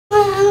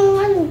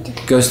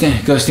Go stand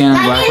on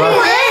the black box.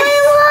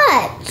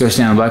 What? Go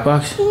stand on the black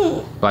box.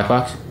 Black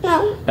box.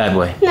 No. Bad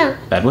boy. No.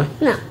 Bad boy.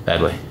 No. Bad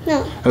boy.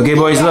 No. Okay,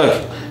 boys, look.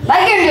 I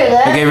can do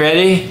that. Okay,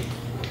 ready?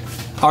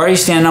 Ari,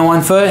 stand on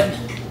one foot.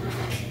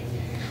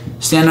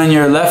 Stand on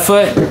your left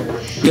foot.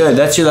 Good,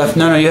 that's your left.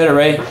 No, you had it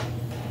right.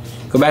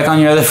 Go back on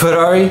your other foot,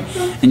 Ari,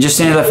 and just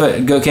stand on your left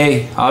foot. Go,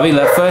 okay, Avi,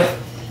 left foot.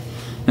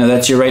 No,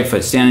 that's your right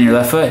foot. Stand on your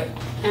left foot.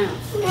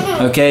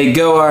 Okay,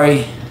 go,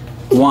 Ari.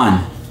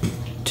 1,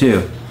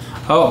 2.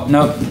 Oh,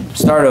 no,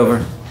 start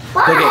over.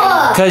 Okay,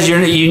 because you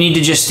need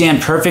to just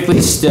stand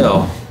perfectly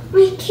still.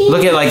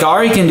 Look at like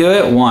Ari can do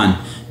it. 1,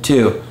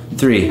 2,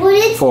 3,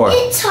 4,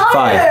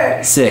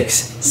 5, 6,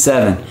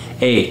 7,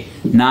 8,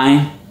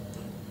 9,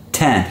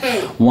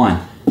 10. 1,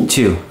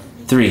 2,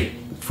 3,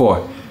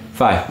 4,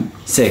 5,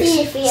 6,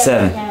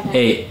 7,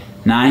 8,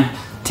 9,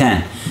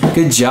 10.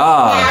 Good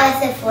job.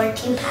 That was a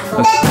 14-pound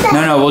ball. Okay.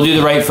 No, we'll do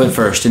the right foot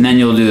first, and then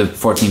you'll do the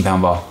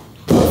 14-pound ball.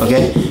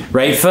 Okay?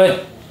 Right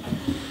foot.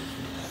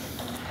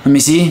 Let me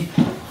see.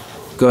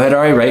 Go ahead,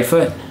 Ari. Right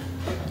foot.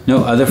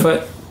 No, other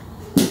foot.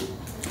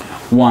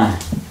 1,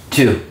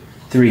 2,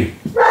 3,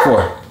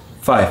 4,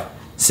 5,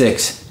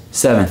 6,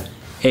 7,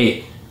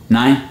 8,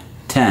 9,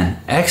 10.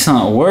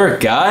 Excellent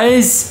work,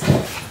 guys.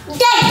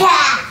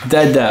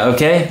 Dada.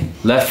 Okay.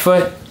 Left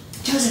foot.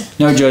 Joseph.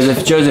 No,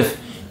 Joseph.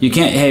 You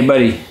can't. Hey,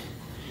 buddy.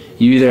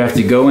 You either have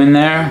to go in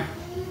there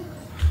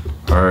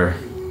or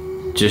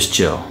just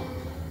chill.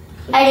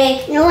 I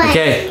did. No way.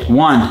 Okay.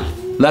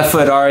 1. Left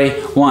foot, Ari.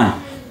 1,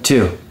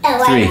 2,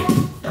 3.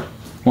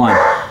 1,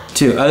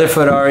 2. Other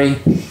foot, Ari.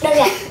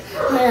 Okay.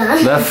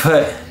 Left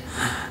foot.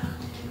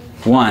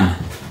 1,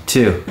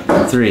 2,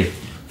 3,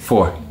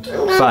 4,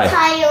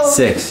 5,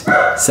 6,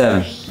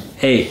 7,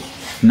 8,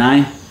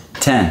 9,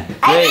 10. Great.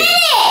 I did it!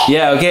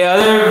 Yeah, okay,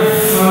 other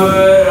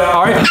foot.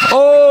 Ari.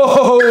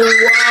 Oh,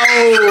 wow.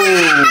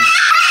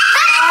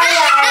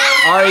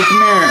 Ari,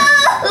 come here.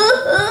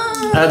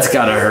 That's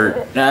gotta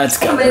hurt. That's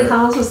gotta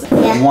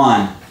hurt.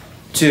 1,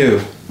 2,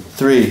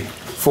 3,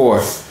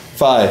 4,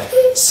 5,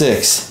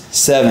 6,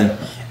 7,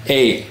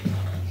 8,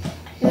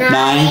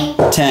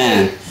 9,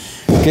 10.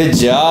 Good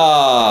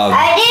job.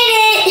 I did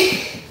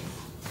it.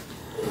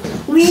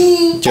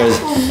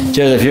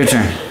 Joseph, your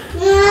turn.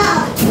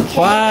 No.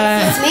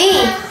 What? It's me.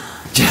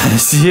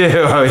 Just you.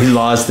 Oh, he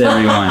lost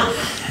everyone.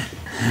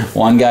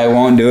 One guy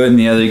won't do it, and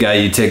the other guy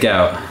you took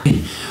out.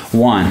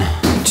 1,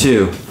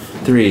 2,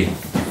 3,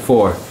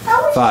 4,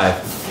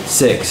 5,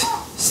 6,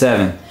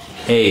 7,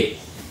 8,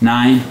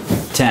 9,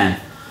 10.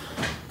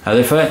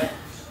 Other foot.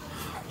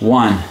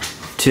 1,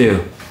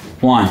 2,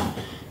 1,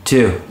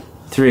 2,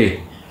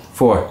 3,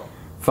 4,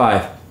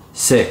 5,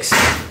 6,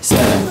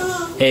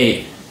 7,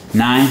 8,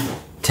 9,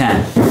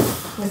 10.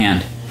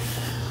 And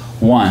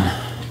 1,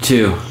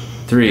 2,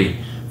 3,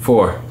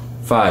 4,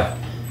 5,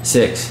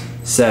 6,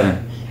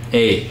 7,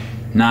 8,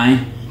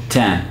 9,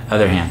 10.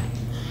 Other hand.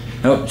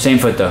 Nope, same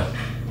foot though.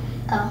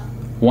 Oh.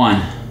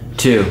 1,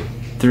 2,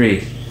 3,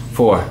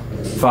 4,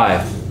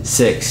 5,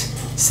 6,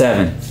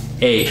 7,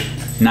 8,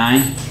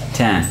 9,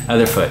 10.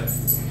 Other foot.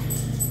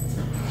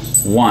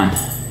 1,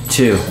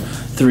 2,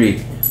 3,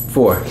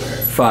 4,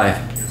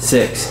 5,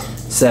 6,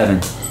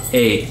 7,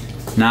 8,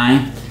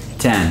 9,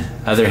 10.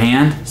 Other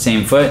hand,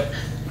 same foot.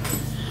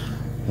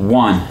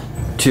 1,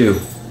 2,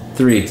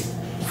 3,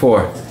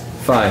 4,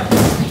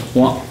 5,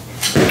 1.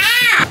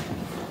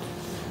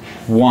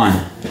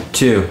 1,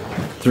 2,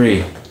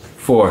 3,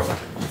 4,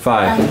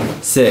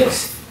 5,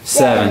 6,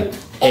 7,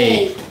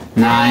 8,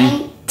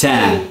 9,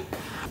 10.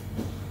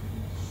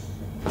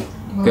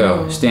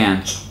 Go,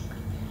 stand.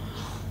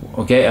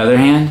 Okay, other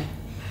hand.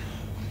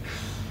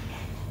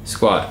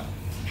 Squat.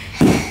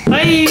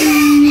 Let me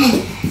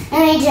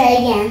try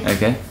again.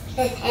 Okay.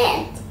 His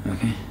hand.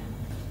 Okay.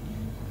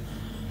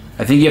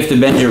 I think you have to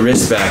bend your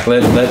wrist back.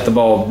 Let the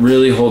ball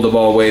really hold the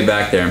ball way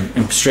back there.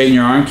 And straighten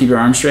your arm. Keep your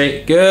arm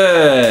straight.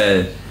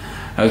 Good.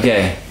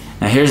 Okay.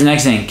 Now here's the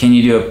next thing. Can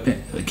you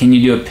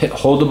do a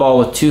hold the ball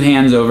with 2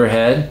 hands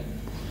overhead?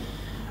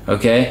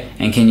 Okay.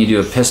 And can you do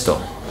a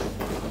pistol?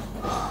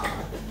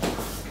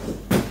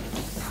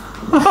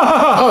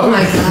 Oh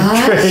my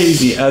gosh.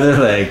 Crazy. Other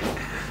leg.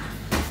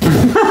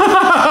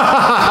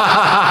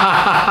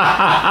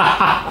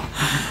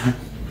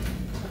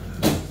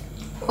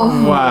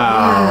 Oh,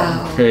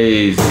 Wow.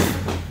 Crazy.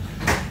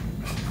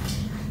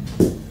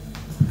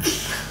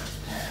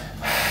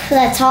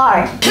 That's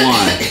hard.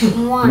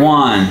 1.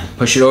 1.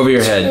 Push it over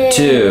your head.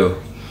 2,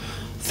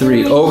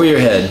 3. Over your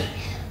head.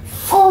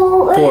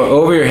 4. 4.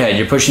 Over your head.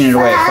 You're pushing it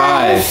away.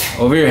 5.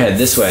 Over your head.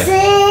 This way. 6.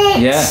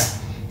 Yeah.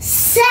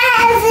 7.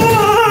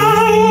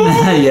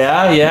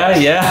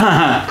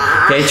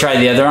 yeah. Okay, try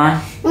the other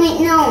arm. Wait,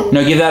 no.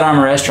 No, give that arm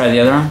a rest. Try the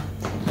other arm.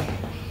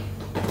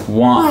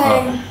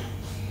 1,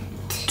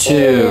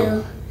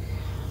 2,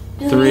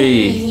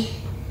 3,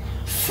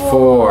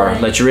 4.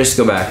 Let your wrist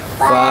go back.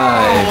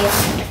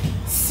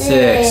 5,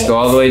 6. Go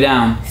all the way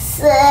down.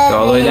 7. Go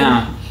all the way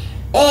down.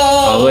 8.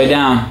 All the way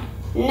down.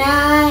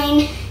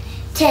 9.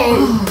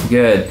 10.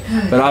 Good.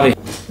 But Avi,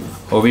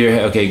 over your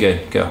head. Okay,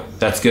 good. Go.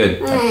 That's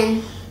good.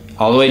 1.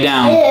 All the way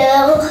down.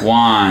 2,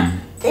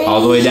 1.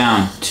 All the way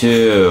down.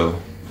 2.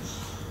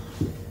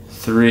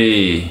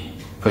 3.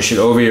 Push it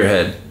over your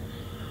head.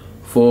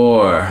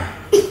 4.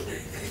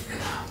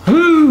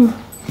 Woo.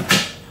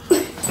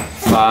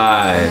 5.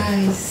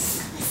 Nice.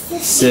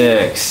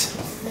 6.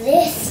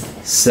 this.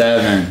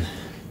 7.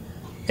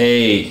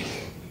 8.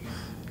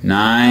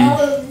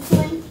 9.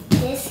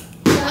 This.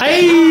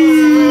 Hey!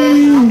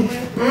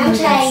 I'll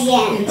try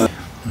again.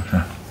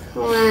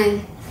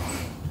 1,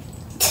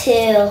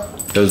 2,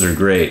 Those are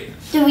great.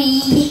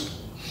 3,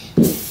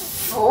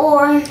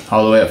 4,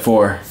 All the way up.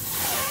 4.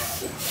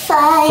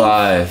 5,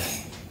 5.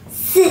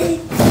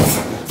 6.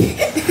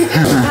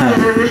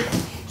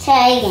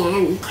 Try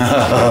again.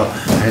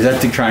 Is that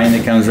the crying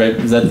that comes right?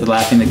 Is that the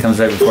laughing that comes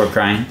right before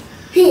crying?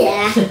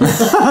 Yeah.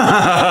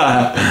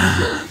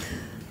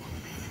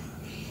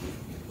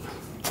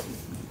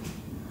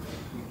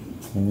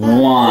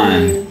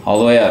 1. All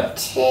the way up.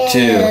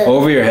 2.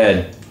 Over your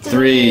head.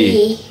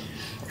 3.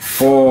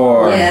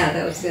 4. Yeah,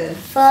 that was good.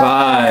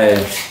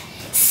 5.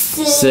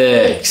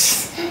 6.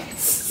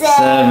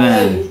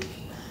 7.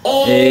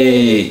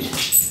 8.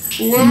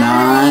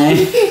 9.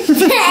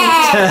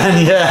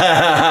 10.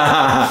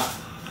 Yeah.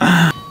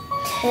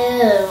 2,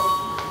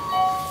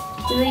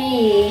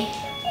 3,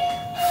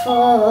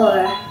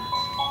 4,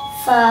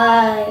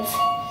 5,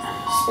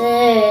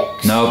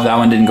 6. Nope, that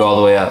one didn't go all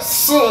the way up.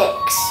 6,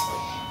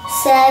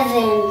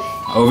 7,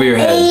 Over your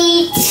head.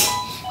 8,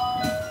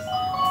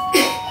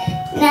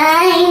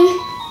 9,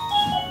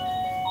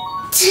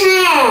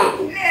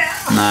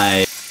 10.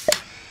 Nice.